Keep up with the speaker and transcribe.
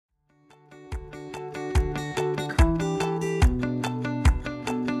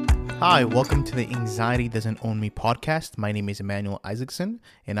Hi, welcome to the Anxiety Doesn't Own Me podcast. My name is Emmanuel Isaacson,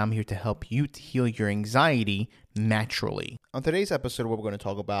 and I'm here to help you to heal your anxiety naturally. On today's episode, what we're going to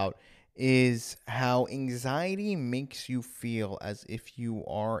talk about is how anxiety makes you feel as if you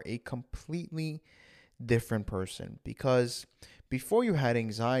are a completely different person. Because before you had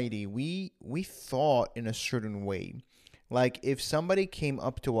anxiety, we thought in a certain way. Like if somebody came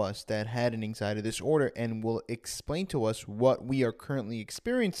up to us that had an anxiety disorder and will explain to us what we are currently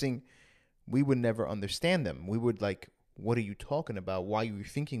experiencing, we would never understand them. We would like, what are you talking about? Why are you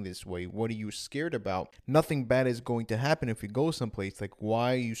thinking this way? What are you scared about? Nothing bad is going to happen if you go someplace. Like,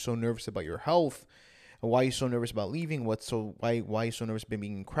 why are you so nervous about your health? Why are you so nervous about leaving? Why are you so nervous about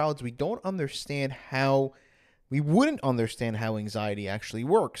being in crowds? We wouldn't understand how anxiety actually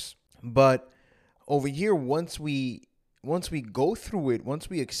works. But over here, once we go through it, once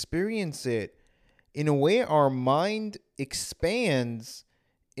we experience it, in a way, our mind expands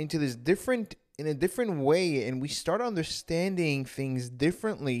into in a different way, and we start understanding things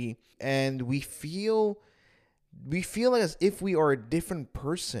differently, and we feel as if we are a different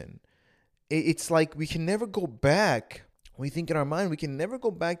person. It's like we can never go back. We think in our mind we can never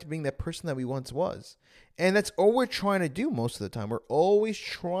go back to being that person that we once was. And that's all we're trying to do most of the time. We're always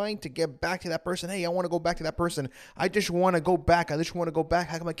trying to get back to that person. Hey, I want to go back to that person. I just want to go back. How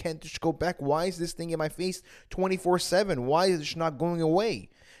come I can't just go back? Why is this thing in my face 24/7? Why is it just not going away?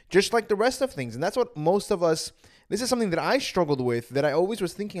 Just like the rest of things. And that's what most of us, this is something that I struggled with, that I always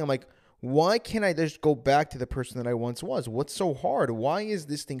was thinking, I'm like, why can't I just go back to the person that I once was? What's so hard? Why is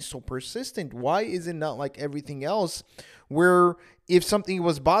this thing so persistent? Why is it not like everything else where if something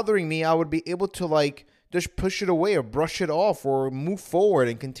was bothering me, I would be able to like just push it away or brush it off or move forward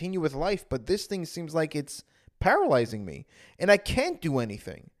and continue with life? But this thing seems like it's paralyzing me and I can't do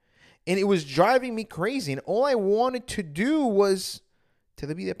anything. And it was driving me crazy. And all I wanted to do was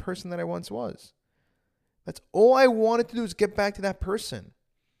to be that person that I once was. That's all I wanted to do, is get back to that person.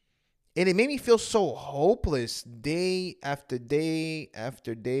 And it made me feel so hopeless day after day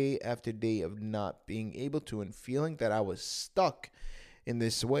after day after day of not being able to, and feeling that I was stuck in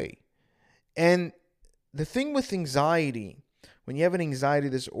this way. And the thing with anxiety, when you have an anxiety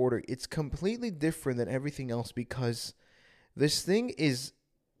disorder, it's completely different than everything else, because this thing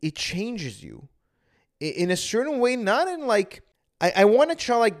it changes you in a certain way, not in like, I want to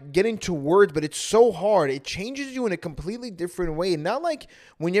try like get into words, but it's so hard. It changes you in a completely different way. And not like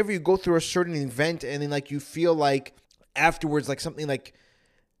whenever you go through a certain event and then like you feel like afterwards like something like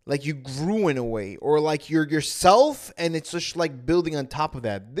you grew in a way, or like you're yourself and it's just like building on top of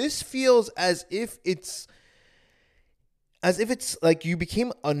that. This feels as if it's like you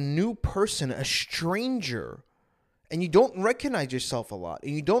became a new person, a stranger. And you don't recognize yourself a lot.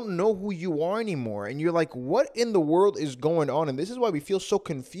 And you don't know who you are anymore. And you're like, what in the world is going on? And this is why we feel so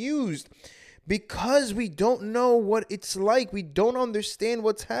confused. Because we don't know what it's like. We don't understand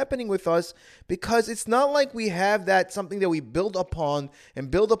what's happening with us. Because it's not like we have that something that we build upon.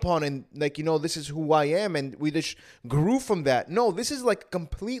 And like, this is who I am. And we just grew from that. No, this is like a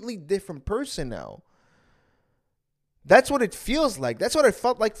completely different person now. That's what it feels like. That's what it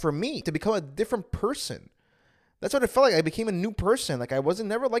felt like for me, to become a different person. That's what it felt like. I became a new person. Like I wasn't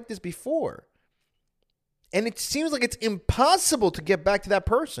never like this before. And it seems like it's impossible to get back to that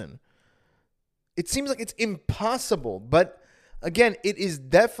person. It seems like it's impossible. But again, it is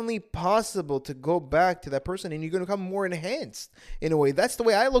definitely possible to go back to that person, and you're going to become more enhanced in a way. That's the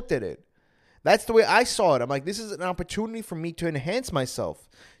way I looked at it. That's the way I saw it. I'm like, this is an opportunity for me to enhance myself,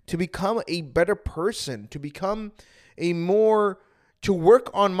 to become a better person, to become to work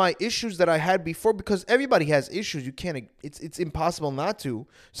on my issues that I had before, because everybody has issues. It's impossible not to.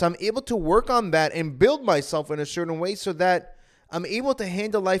 So I'm able to work on that and build myself in a certain way so that I'm able to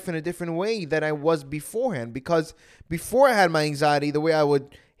handle life in a different way than I was beforehand. Because before I had my anxiety, the way I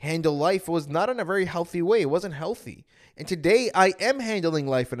would handle life was not in a very healthy way. It wasn't healthy. And today I am handling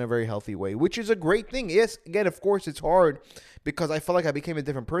life in a very healthy way, which is a great thing. Yes, again, of course, it's hard because I feel like I became a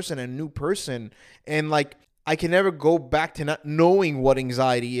different person, a new person. And like, I can never go back to not knowing what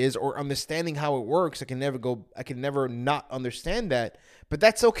anxiety is or understanding how it works. I can never not understand that, but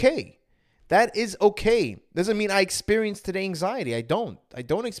that's okay. That is okay. Doesn't mean I experience today anxiety. I don't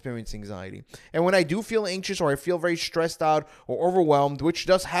experience anxiety. And when I do feel anxious or I feel very stressed out or overwhelmed, which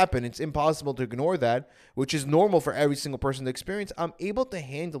does happen, it's impossible to ignore that, which is normal for every single person to experience, I'm able to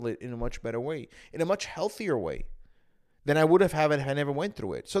handle it in a much better way, in a much healthier way than I would have had if I never went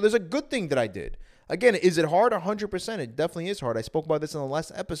through it. So there's a good thing that I did. Again, is it hard? 100%. It definitely is hard. I spoke about this in the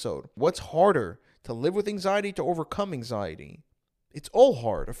last episode. What's harder, to live with anxiety, to overcome anxiety? It's all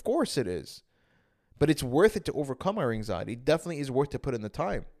hard. Of course it is. But it's worth it to overcome our anxiety. It definitely is worth to put in the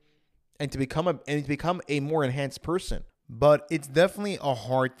time. and to become a more enhanced person. But it's definitely a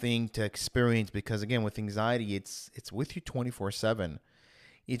hard thing to experience because, again, with anxiety, it's with you 24/7.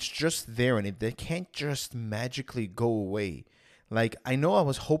 It's just there, and it can't just magically go away. Like, I know I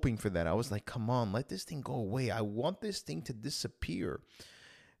was hoping for that. I was like, come on, let this thing go away. I want this thing to disappear.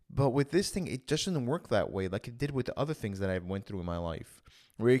 But with this thing, it just doesn't work that way like it did with the other things that I went through in my life.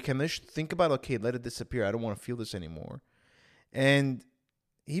 Where you can just think about, okay, let it disappear. I don't want to feel this anymore. And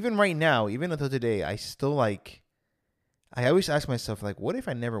even right now, even until today, I still I always ask myself, like, what if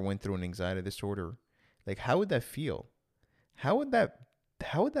I never went through an anxiety disorder? Like, how would that feel? How would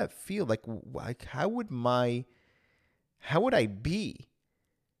that feel? Like how would I be?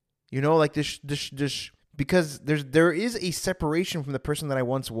 Like this because there is a separation from the person that I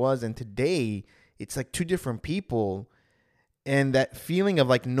once was, and today it's like two different people. And that feeling of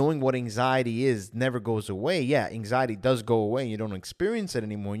like knowing what anxiety is never goes away. Yeah, anxiety does go away. You don't experience it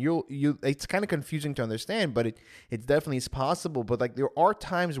anymore. It's kind of confusing to understand, but it definitely is possible. But like there are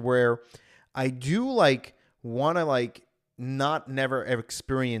times where I do like want to like not never ever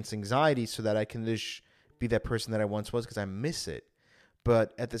experience anxiety so that I can just be that person that I once was because I miss it.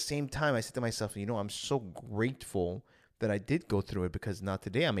 But at the same time, I said to myself, I'm so grateful that I did go through it because now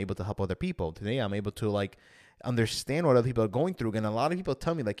today I'm able to help other people. Today I'm able to like understand what other people are going through. And a lot of people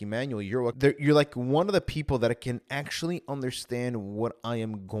tell me, like, Emmanuel, you're like one of the people that can actually understand what I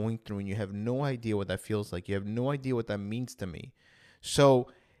am going through. And you have no idea what that feels like. You have no idea what that means to me.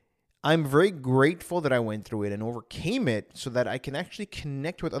 So I'm very grateful that I went through it and overcame it so that I can actually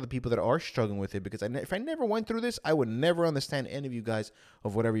connect with other people that are struggling with it. Because if I never went through this, I would never understand any of you guys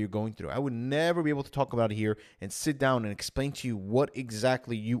of whatever you're going through. I would never be able to talk about it here and sit down and explain to you what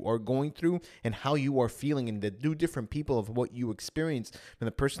exactly you are going through and how you are feeling and the two different people of what you experienced from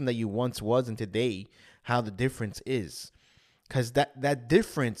the person that you once was and today, how the difference is. Because that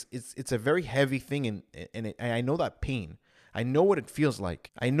difference, it's a very heavy thing, and I know that pain. I know what it feels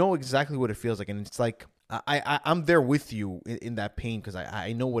like. I know exactly what it feels like. And it's like, I'm there with you in that pain because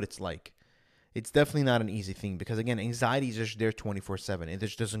I know what it's like. It's definitely not an easy thing because, again, anxiety is just there 24/7. It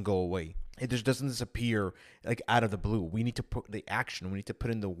just doesn't go away. It just doesn't disappear like out of the blue. We need to put the action. We need to put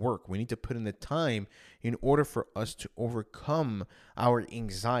in the work. We need to put in the time in order for us to overcome our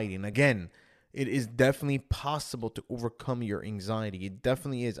anxiety. And again, it is definitely possible to overcome your anxiety. It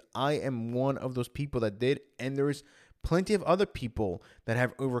definitely is. I am one of those people that did, and there is plenty of other people that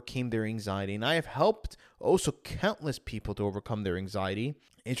have overcame their anxiety. And I have helped also countless people to overcome their anxiety.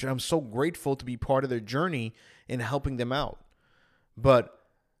 And I'm so grateful to be part of their journey in helping them out. But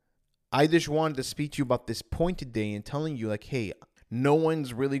I just wanted to speak to you about this point today and telling you, like, hey, no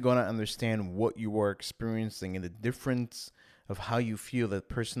one's really going to understand what you are experiencing and the difference of how you feel, the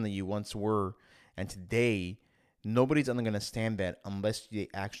person that you once were and today. Nobody's going to understand that unless they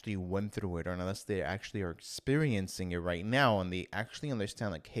actually went through it or unless they actually are experiencing it right now and they actually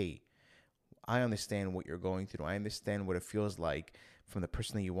understand, like, hey, I understand what you're going through. I understand what it feels like from the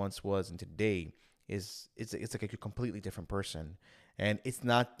person that you once was and today it's like a completely different person. And it's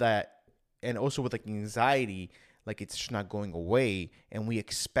not that, and also with like anxiety, like it's just not going away and we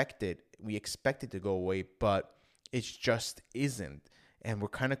expect it to go away, but it just isn't. And we're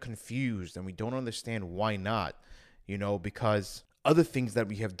kind of confused and we don't understand why not. Because other things that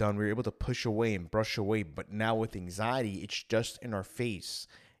we have done, we're able to push away and brush away. But now with anxiety, it's just in our face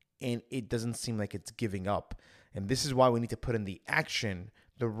and it doesn't seem like it's giving up. And this is why we need to put in the action,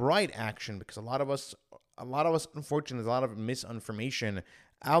 the right action, because a lot of us, unfortunately, there's a lot of misinformation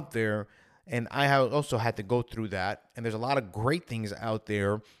out there. And I have also had to go through that. And there's a lot of great things out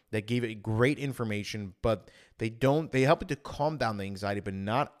there that give it great information, but they help it to calm down the anxiety, but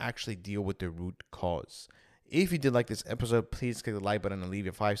not actually deal with the root cause. If you did like this episode, please click the like button and leave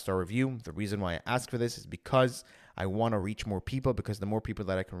a 5-star review. The reason why I ask for this is because I want to reach more people, because the more people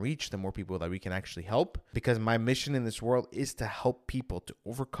that I can reach, the more people that we can actually help. Because my mission in this world is to help people to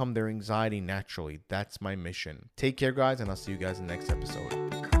overcome their anxiety naturally. That's my mission. Take care, guys, and I'll see you guys in the next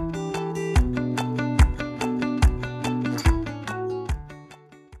episode.